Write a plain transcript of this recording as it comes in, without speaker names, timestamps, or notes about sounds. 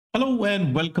Hello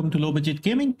and welcome to Low Budget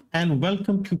Gaming, and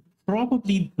welcome to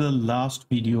probably the last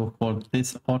video for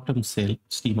this autumn sale,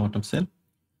 Steam autumn sale.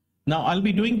 Now I'll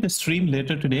be doing the stream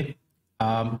later today,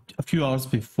 a few hours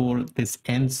before this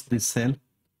ends, this sale.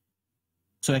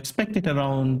 So expect it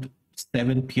around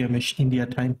 7 p.m.-ish India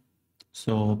time.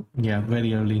 So yeah,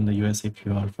 very early in the US if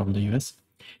you are from the US.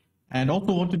 And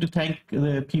also wanted to thank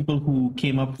the people who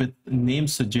came up with name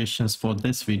suggestions for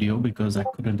this video because I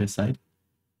couldn't decide.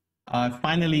 I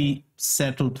finally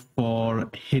settled for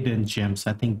Hidden Gems.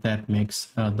 I think that makes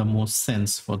the most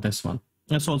sense for this one.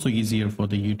 It's also easier for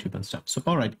the YouTube and stuff. So,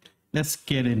 all right, let's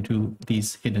get into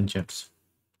these Hidden Gems.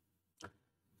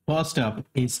 First up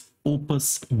is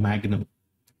Opus Magnum.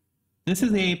 This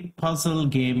is a puzzle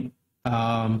game.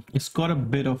 It's got a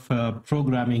bit of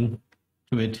programming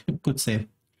to it, you could say.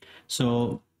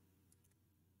 So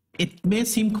it may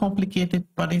seem complicated,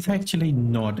 but it's actually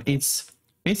not. It's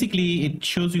basically, it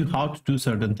shows you how to do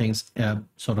certain things,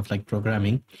 sort of like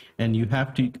programming, and you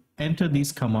have to enter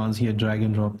these commands here, drag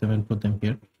and drop them and put them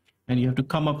here, and you have to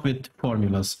come up with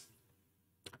formulas.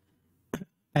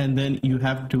 And then you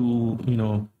have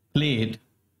to, play it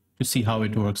to see how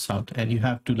it works out, and you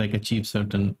have to like achieve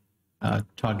certain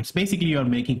targets. Basically, you are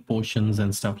making potions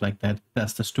and stuff like that.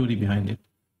 That's the story behind it.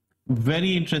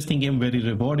 Very interesting game, very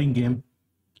rewarding game.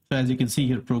 So as you can see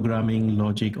here, programming,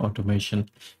 logic, automation.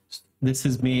 This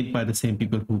is made by the same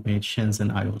people who made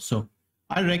Shenzhen IO. So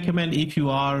I recommend, if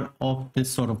you are of this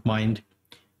sort of mind,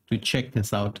 to check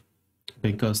this out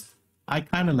because I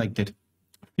kind of liked it.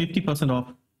 50%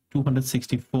 off,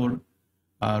 264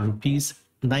 rupees,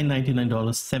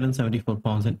 $999, 774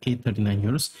 pounds, and 839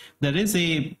 euros. There is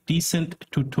a decent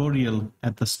tutorial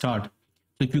at the start. So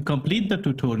if you complete the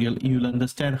tutorial, you'll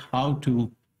understand how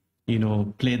to,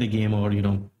 play the game or,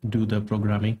 do the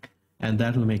programming. And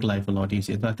that will make life a lot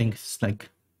easier. I think it's like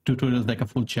tutorials, like a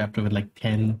full chapter with like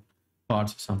 10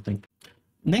 parts or something.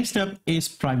 Next up is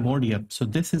Primordia. So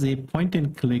this is a point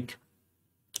and click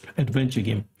adventure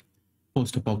game,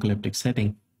 post-apocalyptic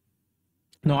setting.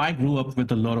 Now I grew up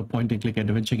with a lot of point and click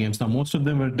adventure games. Now most of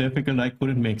them were difficult. I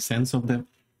couldn't make sense of them.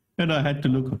 And I had to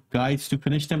look up guides to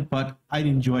finish them, but I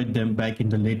enjoyed them back in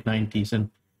the late 90s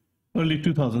and early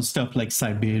 2000s, stuff like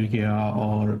Siberia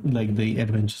or like the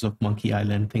Adventures of Monkey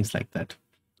Island, things like that.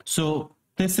 So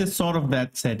this is sort of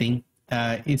that setting.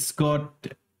 It's got,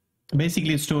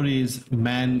 basically the story is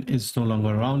man is no longer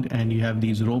around and you have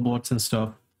these robots and stuff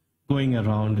going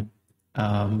around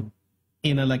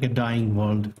in like a dying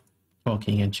world,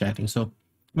 talking and chatting. So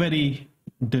very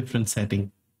different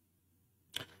setting.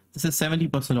 This is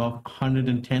 70% off,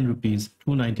 110 rupees,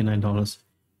 $299,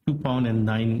 £2 and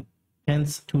 9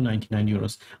 pence, 299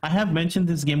 euros. I have mentioned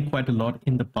this game quite a lot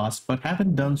in the past, but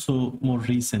haven't done so more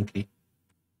recently.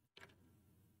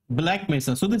 Black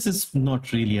Mesa. So this is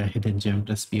not really a hidden gem,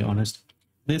 let's be honest.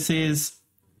 This is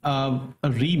a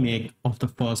remake of the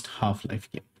first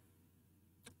Half-Life game.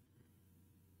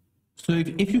 So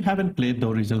if you haven't played the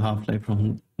original Half-Life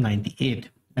from 98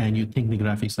 and you think the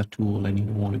graphics are too old and you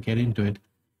don't want to get into it,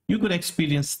 you could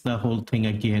experience the whole thing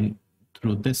again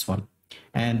through this one.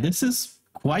 And this is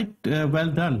quite well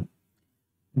done.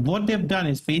 What they've done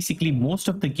is basically most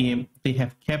of the game, they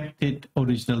have kept it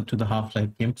original to the Half-Life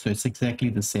game. So it's exactly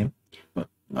the same, but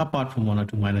apart from one or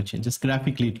two minor changes.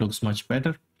 Graphically, it looks much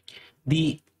better.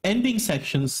 The ending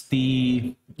sections,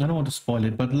 I don't want to spoil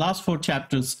it, but the last 4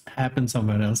 chapters happen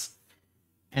somewhere else.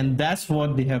 And that's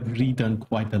what they have redone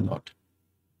quite a lot.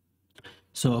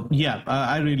 So yeah,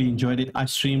 I really enjoyed it. I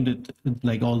streamed it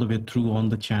like all the way through on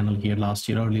the channel here last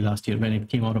year, early last year, when it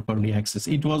came out of early access.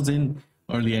 It was in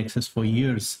early access for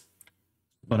years,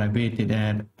 but I waited,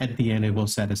 and at the end it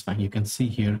was satisfying. You can see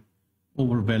here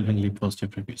overwhelmingly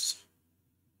positive reviews.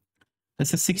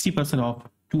 This is 60% off,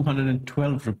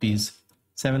 212 rupees,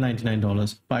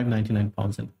 $799, 599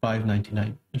 pounds, and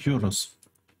 599 euros.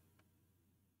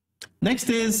 Next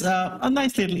is a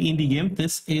nice little indie game.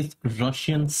 This is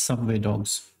Russian subway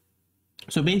dogs.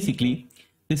 So basically,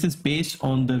 this is based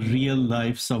on the real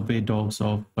life subway dogs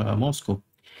of Moscow.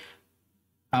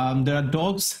 There are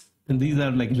dogs, and these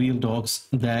are like real dogs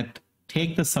that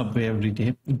take the subway every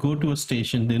day, go to a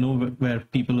station. They know where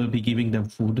people will be giving them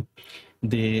food.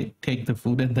 They take the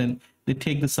food and then they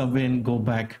take the subway and go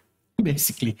back.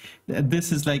 Basically,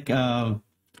 this is like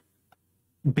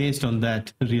based on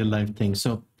that real life thing.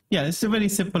 So yeah, it's a very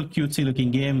simple, cutesy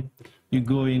looking game. You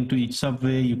go into each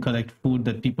subway, you collect food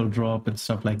that people drop and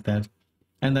stuff like that.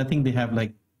 And I think they have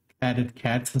like added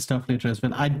cats and stuff later as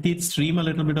well. I did stream a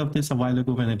little bit of this a while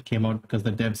ago when it came out because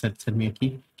the devs had sent me a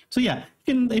key. So yeah,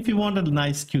 if you want a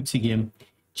nice cutesy game,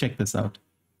 check this out.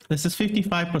 This is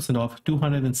 55% off,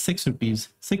 206 rupees,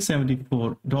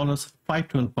 $674,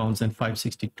 512 pounds, and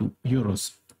 562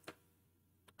 euros.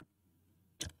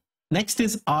 Next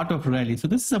is Art of Rally. So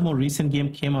this is a more recent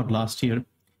game, came out last year,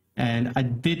 and I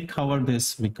did cover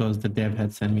this because the dev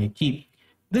had sent me a key.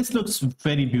 This looks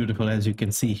very beautiful, as you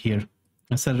can see here.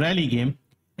 It's a rally game.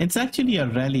 It's actually a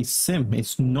rally sim.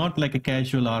 It's not like a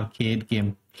casual arcade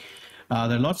game. There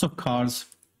are lots of cars,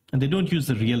 and they don't use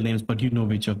the real names, but you know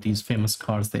which of these famous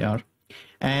cars they are.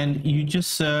 And you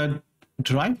just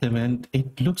drive them, and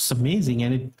it looks amazing,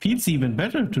 and it feels even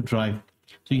better to drive.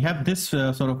 So you have this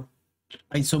sort of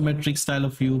isometric style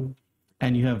of view,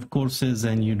 and you have courses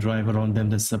and you drive around them.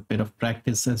 There's a bit of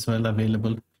practice as well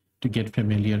available to get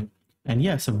familiar. And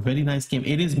yeah, it's a very nice game.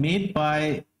 It is made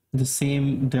by the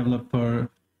same developer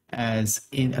as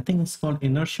in, I think it's called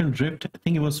Inertial Drift. I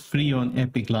think it was free on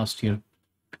Epic last year.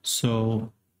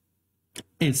 So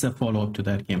it's a follow-up to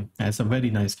that game. It's a very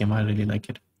nice game. I really like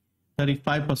it.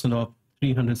 35% off,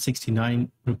 369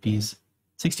 rupees,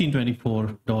 $1624,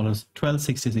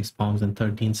 1266 pounds, and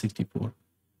 1364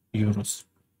 euros.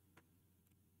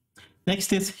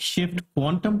 Next is Shift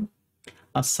Quantum,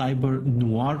 a cyber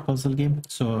noir puzzle game.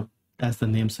 So as the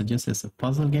name suggests, it's a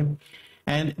puzzle game.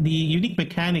 And the unique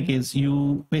mechanic is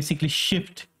you basically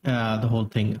shift the whole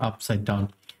thing upside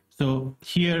down. So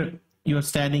here you're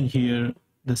standing here.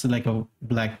 This is like a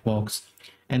black box.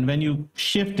 And when you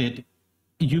shift it,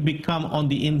 you become on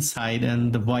the inside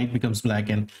and the white becomes black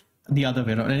and the other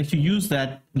way around. And if you use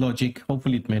that logic,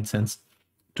 hopefully it made sense,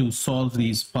 to solve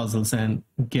these puzzles and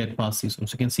get past these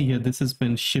ones. So you can see here, this has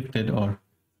been shifted or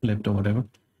flipped or whatever.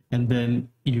 And then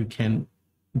you can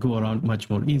go around much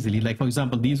more easily. Like for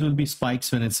example, these will be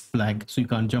spikes when it's black, so you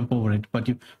can't jump over it, but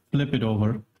you flip it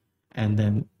over and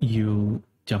then you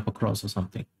jump across or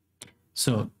something.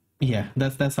 So yeah,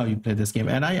 that's how you play this game.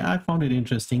 And I found it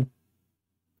interesting.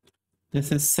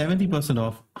 This is 70%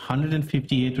 off,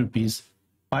 158 rupees,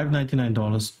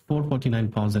 $599, 449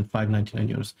 pounds, and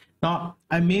 599 euros. Now,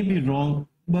 I may be wrong,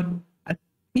 but I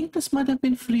think this might have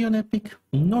been free on Epic.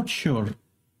 I'm not sure.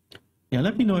 Yeah,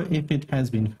 let me know if it has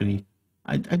been free.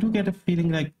 I do get a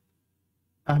feeling like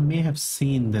I may have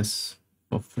seen this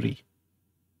for free.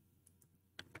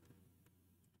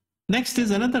 Next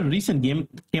is another recent game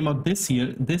that came out this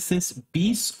year. This is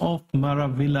Beasts of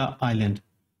Maravilla Island.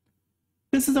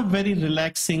 This is a very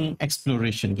relaxing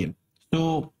exploration game.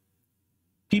 So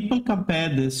people compare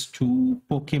this to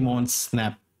Pokemon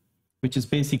Snap, which is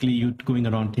basically you going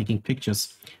around taking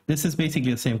pictures. This is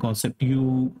basically the same concept.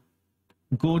 You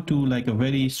go to like a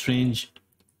very strange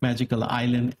magical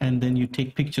island and then you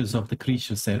take pictures of the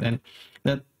creatures there. And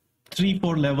there are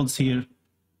 3-4 levels here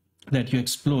that you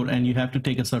explore, and you have to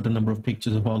take a certain number of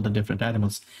pictures of all the different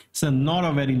animals. So not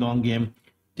a very long game.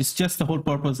 It's just the whole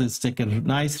purpose is take a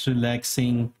nice,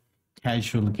 relaxing,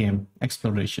 casual game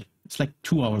exploration. It's like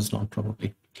 2 hours long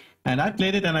probably. And I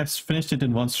played it and I finished it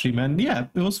in one stream, and yeah,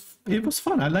 it was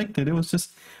fun. I liked it. It was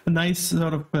just a nice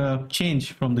sort of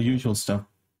change from the usual stuff.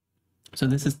 So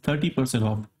this is 30%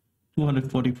 off,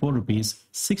 244 rupees,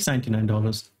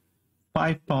 $699,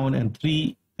 £5 and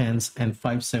 3 pence, and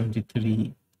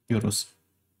 573 euros.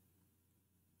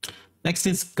 Next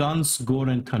is Guns, Gore,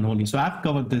 and Cannoli. So I've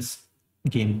covered this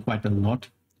game quite a lot,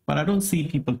 but I don't see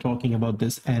people talking about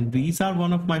this. And these are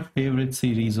one of my favorite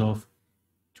series of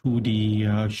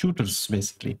 2D shooters,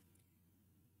 basically.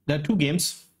 There are 2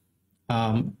 games.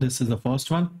 This is the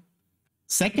first one.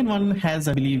 Second one has,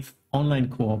 I believe, online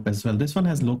co-op as well. This one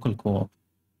has local co-op.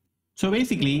 So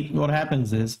basically what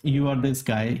happens is you are this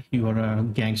guy, you are a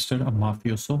gangster, a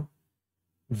mafioso,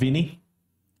 Vinny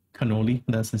Cannoli,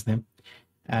 that's his name.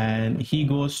 And he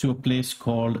goes to a place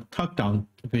called Thugtown,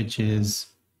 which is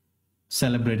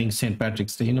celebrating St.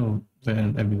 Patrick's Day, you know,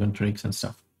 where everyone drinks and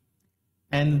stuff.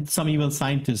 And some evil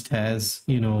scientist has,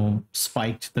 you know,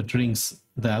 spiked the drinks,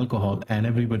 the alcohol, and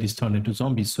everybody's turned into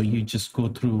zombies. So you just go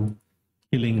through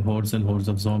killing hordes and hordes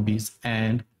of zombies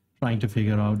and trying to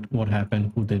figure out what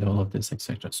happened, who did all of this,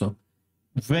 etc. So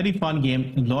very fun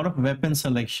game, a lot of weapon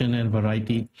selection and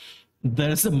variety.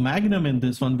 There's a Magnum in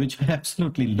this one, which I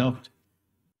absolutely loved.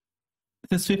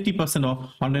 This is 50% off,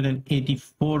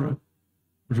 184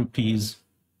 rupees,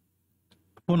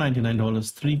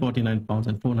 $499, 349 pounds,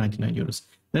 and 499 euros.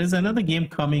 There is another game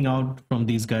coming out from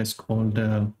these guys called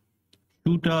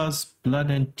Shooters, Blood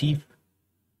and Teeth,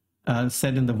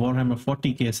 set in the Warhammer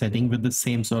 40k setting with the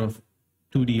same sort of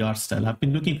 2D art style. I've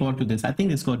been looking forward to this. I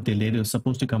think this got delayed. It was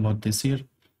supposed to come out this year.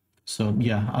 So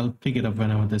yeah, I'll pick it up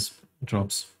whenever this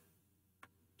drops.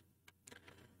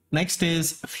 Next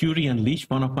is Fury Unleashed,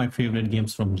 one of my favorite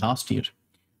games from last year.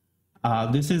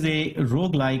 This is a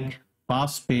roguelike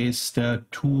fast-paced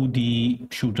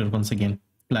 2D shooter, once again,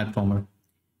 platformer.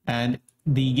 And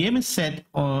the game is set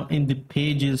in the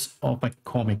pages of a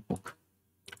comic book.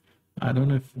 I don't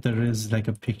know if there is like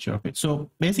a picture of it. So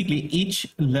basically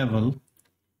each level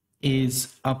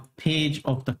is a page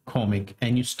of the comic,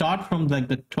 and you start from like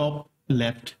the top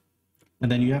left,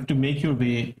 and then you have to make your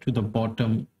way to the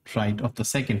bottom right of the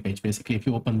second page. Basically, if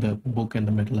you open the book in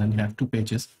the middle and you have two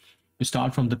pages, you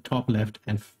start from the top left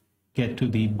and get to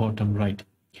the bottom right.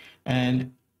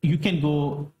 And you can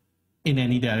go in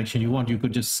any direction you want. You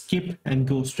could just skip and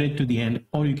go straight to the end,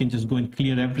 or you can just go and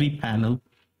clear every panel.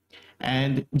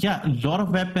 And yeah, a lot of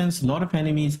weapons, a lot of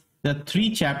enemies. There are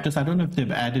 3 chapters. I don't know if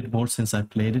they've added more since I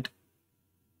played it.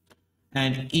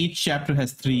 And each chapter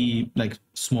has 3 like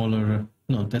smaller,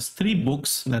 no, there's 3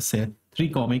 books, let's say 3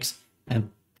 comics, and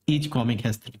each comic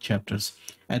has 3 chapters.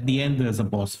 At the end, there's a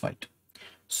boss fight.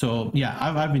 So yeah,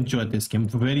 I've enjoyed this game.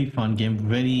 Very fun game,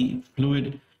 very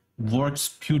fluid, works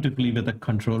beautifully with a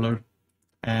controller.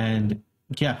 And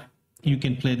yeah, you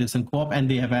can play this in co-op, and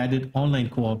they have added online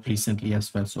co-op recently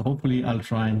as well. So hopefully I'll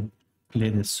try and play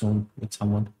this soon with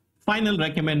someone. Final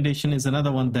recommendation is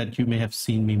another one that you may have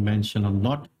seen me mention a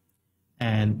lot,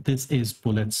 and this is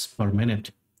Bullets Per Minute,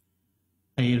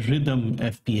 a rhythm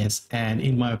FPS, and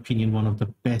in my opinion, one of the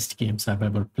best games I've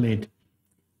ever played.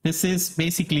 This is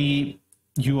basically,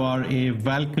 you are a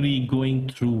Valkyrie going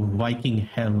through Viking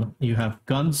hell. You have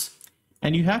guns,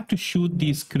 and you have to shoot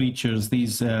these creatures,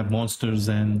 these monsters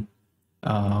and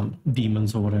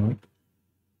demons or whatever,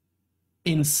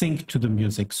 in sync to the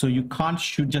music. So you can't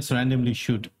shoot, just randomly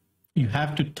shoot. You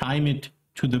have to time it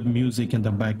to the music in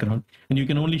the background, and you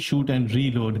can only shoot and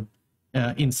reload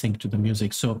in sync to the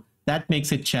music. So that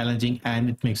makes it challenging, and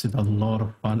it makes it a lot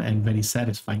of fun and very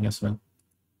satisfying as well.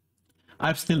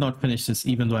 I've still not finished this,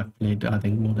 even though I've played, I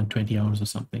think, more than 20 hours or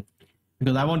something,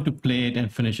 because I want to play it and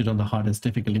finish it on the hardest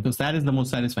difficulty, because that is the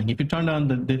most satisfying. If you turn down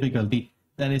the difficulty,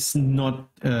 then it's not,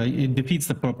 it defeats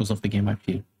the purpose of the game, I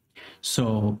feel.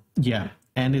 So yeah,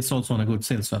 and it's also on a good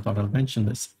sale, so I thought I'll mention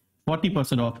this.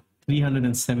 40% off,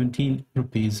 317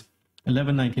 rupees,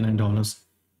 $11.99,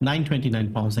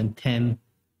 929 pounds, and 10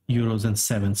 euros and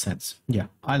 7 cents. Yeah,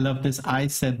 I love this. I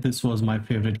said this was my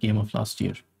favorite game of last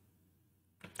year.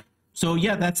 So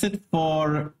yeah, that's it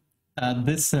for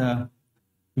this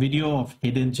video of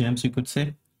hidden gems, you could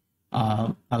say.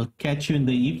 I'll catch you in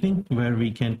the evening, where we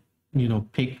can, you know,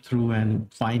 pick through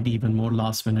and find even more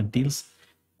last minute deals.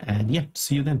 And yeah,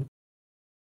 see you then.